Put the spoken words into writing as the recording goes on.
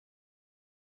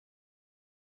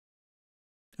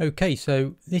Okay,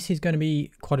 so this is going to be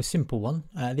quite a simple one.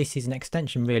 This is an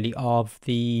extension really of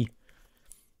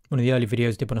one of the early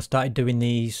videos I did when I started doing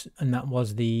these, and that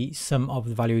was the sum of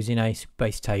the values in a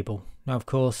base table. Now, of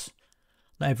course,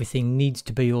 not everything needs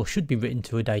to be or should be written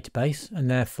to a database, and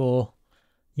therefore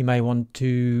you may want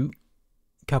to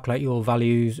calculate your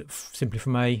values simply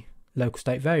from a local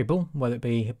state variable, whether it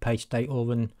be a page state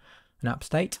or an app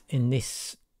state. In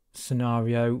this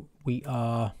scenario, we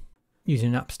are using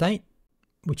an app state,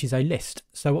 which is a list.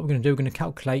 So what we're going to do, we're going to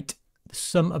calculate the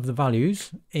sum of the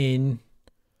values in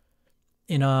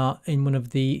one of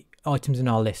the items in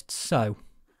our list. So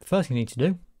the first thing we need to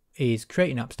do is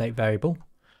create an app state variable.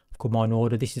 I've called mine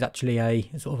order. This is actually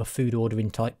a sort of a food ordering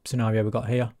type scenario we've got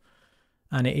here,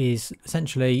 and it is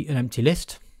essentially an empty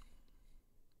list,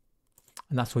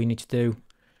 and that's all you need to do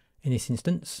in this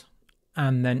instance.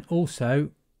 And then also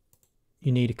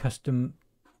you need a custom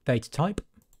data type,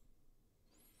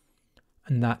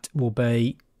 and that will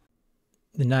be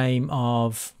the name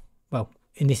of, well,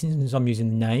 in this instance I'm using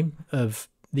the name of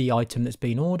the item that's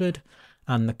been ordered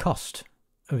and the cost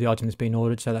of the item that's been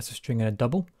ordered, so that's a string and a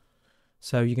double.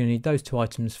 So you're going to need those two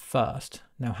items first.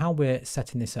 Now, how we're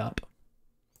setting this up,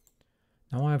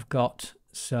 now I've got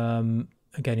some,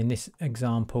 again in this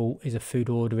example is a food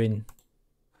ordering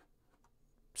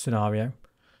scenario.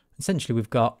 Essentially we've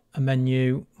got a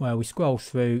menu where we scroll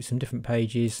through some different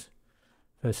pages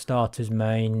for starters,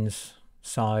 mains,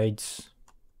 sides,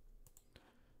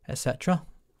 etc.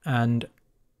 And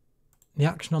the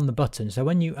action on the button, so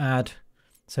when you add,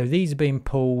 so these are being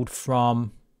pulled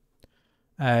from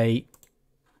a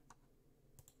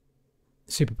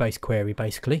Supabase query,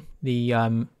 basically. The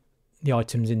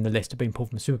items in the list are being pulled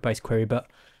from a Supabase query, but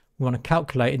we want to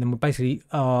calculate, and then basically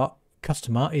our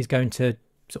customer is going to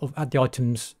sort of add the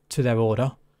items to their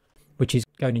order, which is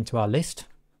going into our list.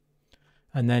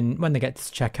 And then when they get to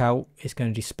checkout, it's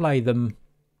going to display them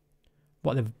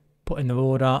what they've put in their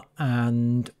order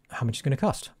and how much it's going to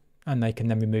cost. And they can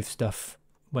then remove stuff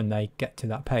when they get to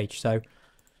that page. So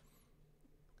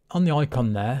on the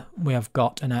icon there, we have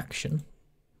got an action.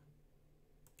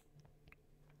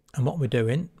 And what we're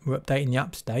doing, we're updating the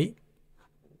app state.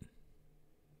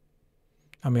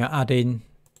 And we are adding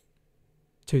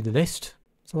to the list.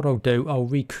 So what I'll do, I'll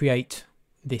recreate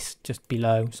this just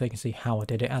below so you can see how I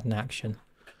did it. Add an action,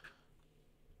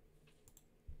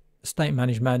 state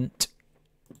management,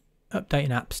 update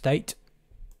an app state,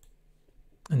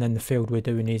 and then the field we're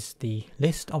doing is the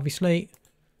list, obviously,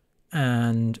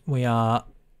 and we are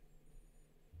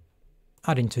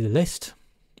adding to the list,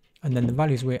 and then the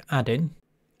values we're adding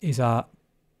is our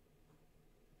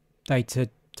data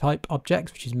type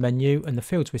objects, which is menu, and the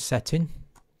fields we're setting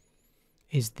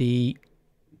is the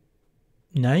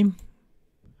name.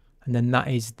 And then that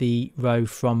is the row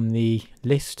from the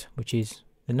list, which is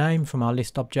the name from our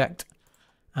list object.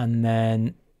 And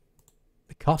then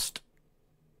the cost,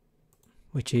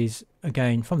 which is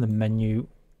again from the menu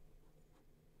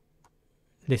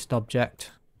list object,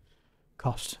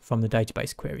 cost from the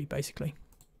database query, basically.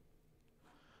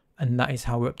 And that is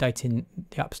how we're updating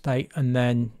the app state. And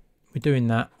then we're doing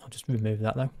that, I'll just remove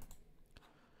that though.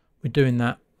 We're doing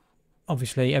that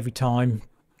obviously every time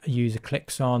a user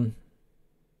clicks on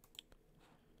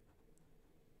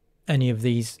any of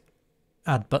these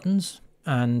add buttons,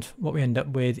 and what we end up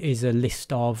with is a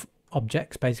list of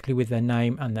objects basically with their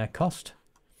name and their cost.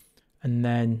 And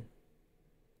then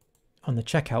on the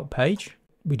checkout page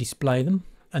we display them,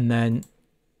 and then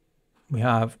we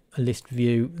have a list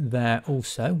view there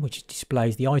also, which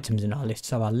displays the items in our list.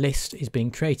 So our list is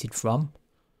being created from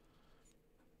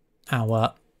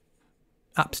our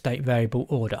app state variable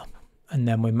order, and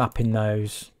then we're mapping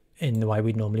those in the way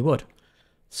we normally would.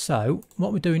 So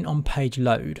what we're doing on page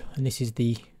load, and this is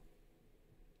the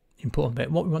important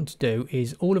bit, what we want to do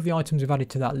is all of the items we've added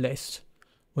to that list,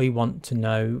 we want to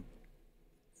know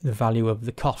the value of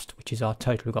the cost, which is our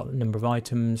total. We've got the number of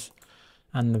items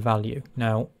and the value.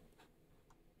 Now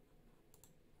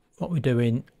what we're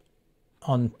doing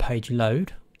on page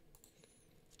load,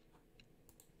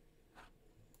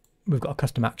 we've got a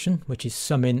custom action which is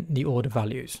summing the order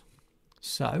values.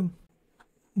 So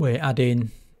we're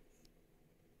adding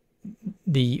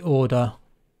the order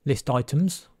list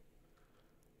items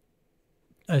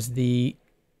as the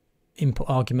input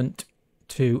argument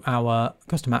to our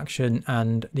custom action,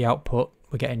 and the output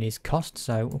we're getting is cost.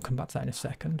 So we'll come back to that in a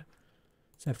second.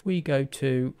 So if we go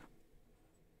to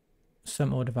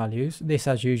sum order values, this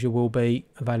as usual will be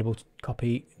available to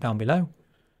copy down below,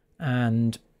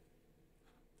 and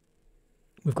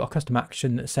we've got a custom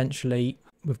action that essentially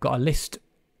we've got a list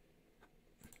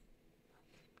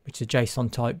which is a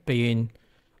JSON type being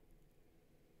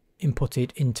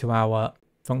inputted into our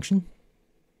function,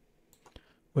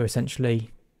 we're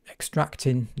essentially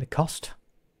extracting the cost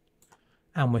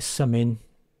and we're summing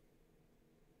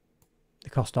the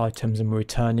cost items and we're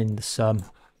returning the sum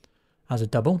as a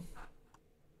double,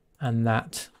 and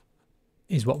that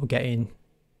is what we're getting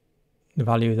the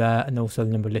value there and also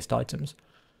the number of list items.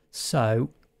 So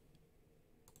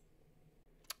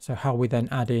how we then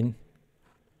add in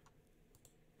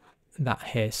that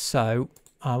here. So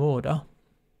our order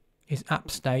is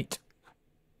AppState,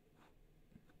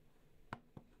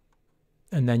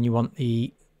 and then you want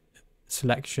the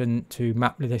selection to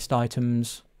map the list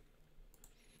items,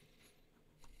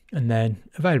 and then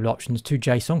available options to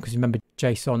JSON, because remember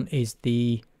JSON is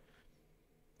the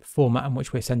format in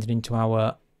which we're sending into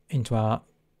our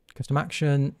custom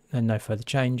action, and no further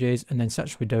changes. And then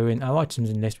such we're doing our items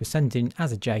in list, we're sending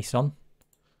as a JSON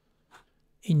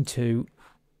into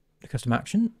the custom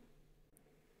action,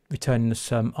 returning the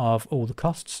sum of all the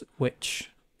costs,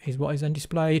 which is what is then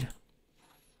displayed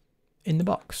in the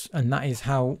box. And that is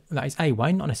a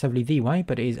way, not necessarily the way,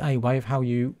 but it is a way of how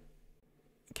you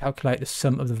calculate the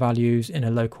sum of the values in a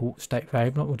local state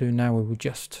variable. What we'll do now, we will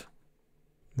just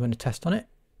run a test on it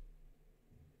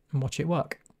and watch it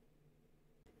work.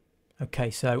 Okay,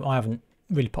 so I haven't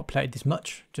really populated this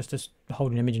much, just as the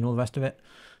holding image and all the rest of it.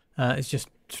 It's just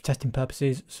for testing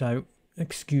purposes, so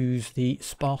excuse the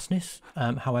sparseness.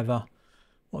 However,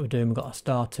 what we're doing, we've got our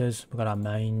starters, we've got our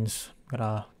mains, we've got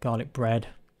our garlic bread,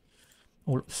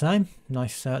 all look the same.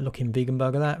 Nice looking vegan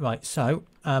burger there. Right, so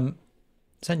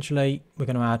essentially we're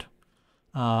going to add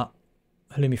our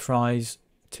halloumi fries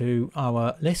to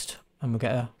our list, and we'll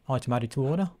get an item added to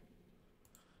order.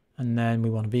 And then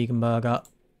we want a vegan burger,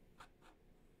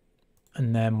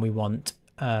 and then we want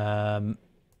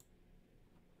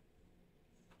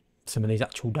some of these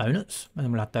actual donuts, and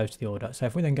then we'll add those to the order. So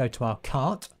if we then go to our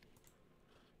cart,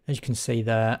 as you can see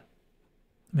there,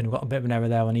 I mean, we've got a bit of an error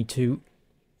there I need to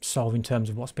solve in terms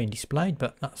of what's being displayed,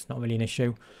 but that's not really an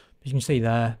issue. As you can see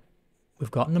there,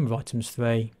 we've got number of items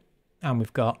 3, and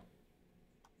we've got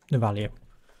the value.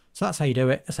 So that's how you do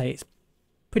it. I say it's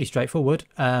pretty straightforward.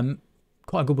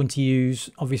 Quite a good one to use,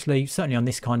 obviously, certainly on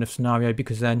this kind of scenario,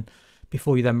 because then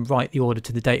before you then write the order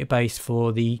to the database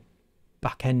for the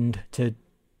back end to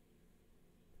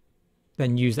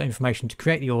then use that information to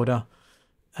create the order,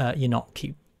 you're not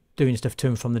keep doing stuff to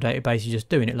and from the database, you're just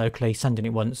doing it locally, sending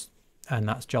it once, and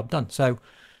that's job done. So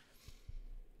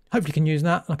hopefully you can use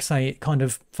that. Like I say, it kind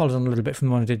of follows on a little bit from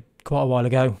what I did quite a while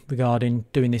ago regarding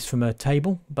doing this from a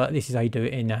table, but this is how you do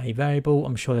it in a variable.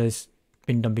 I'm sure there's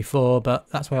been done before, but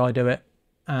that's the way I do it,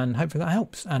 and hopefully that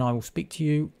helps, and I will speak to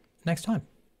you next time.